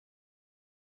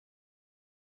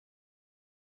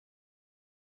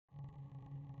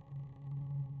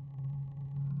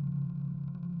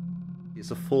It's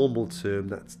a formal term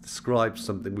that describes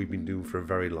something we've been doing for a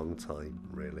very long time,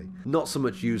 really. Not so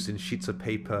much using sheets of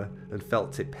paper and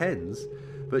felt tip pens,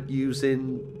 but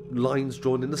using lines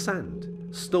drawn in the sand,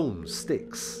 stones,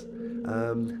 sticks,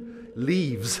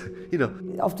 leaves,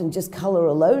 Often just colour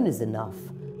alone is enough.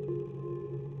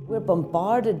 We're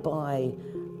bombarded by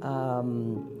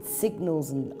signals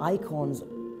and icons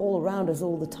all around us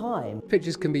all the time.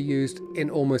 Pictures can be used in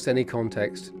almost any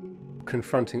context,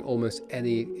 confronting almost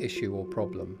any issue or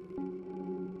problem.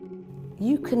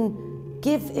 You can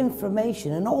give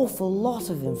information, an awful lot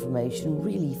of information,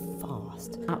 really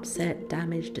fast. Upset,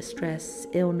 damage, distress,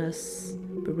 illness,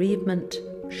 bereavement,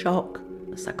 shock,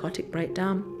 a psychotic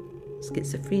breakdown,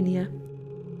 schizophrenia.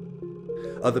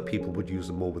 Other people would use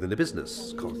them more within a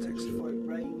business context.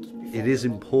 It is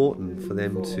important for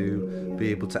them to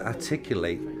be able to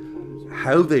articulate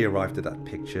how they arrived at that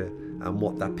picture and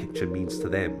what that picture means to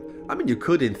them. I mean, you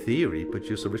could, in theory,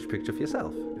 produce a rich picture for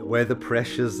yourself, where the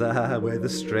pressures are, where the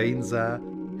strains are.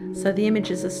 So the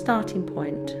image is a starting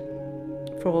point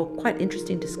for quite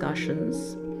interesting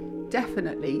discussions.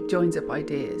 Definitely joins up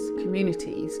ideas.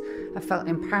 Communities have felt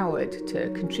empowered to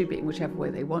contribute in whichever way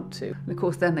they want to. And of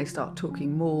course, then they start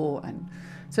talking more, and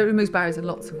so it removes barriers in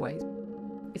lots of ways.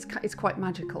 It's quite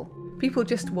magical. People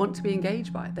just want to be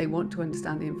engaged by it. They want to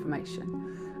understand the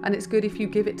information. And it's good if you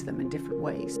give it to them in different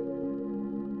ways.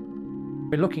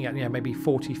 We're looking at maybe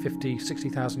 40, 50,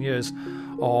 60,000 years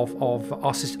of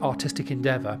artistic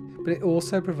endeavour. But it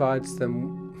also provides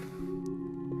them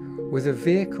with a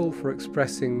vehicle for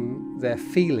expressing their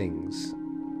feelings,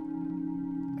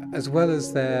 as well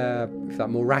as their, if that,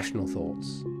 more rational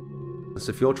thoughts. So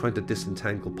if you're trying to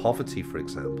disentangle poverty, for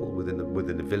example,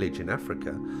 within a village in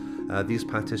Africa, these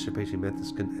participatory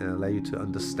methods can allow you to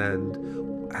understand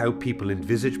how people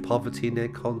envisage poverty in their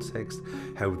context,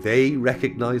 how they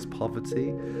recognize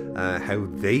poverty, how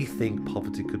they think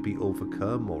poverty could be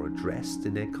overcome or addressed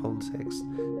in their context,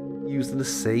 using the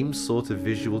same sort of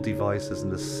visual devices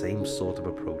and the same sort of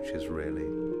approaches, really.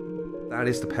 That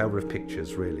is the power of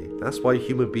pictures, really. That's why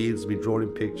human beings have been drawing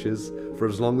pictures for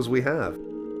as long as we have.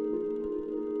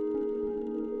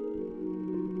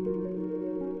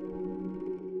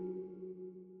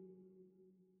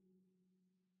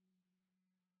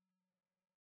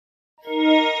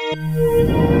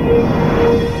 Thank you.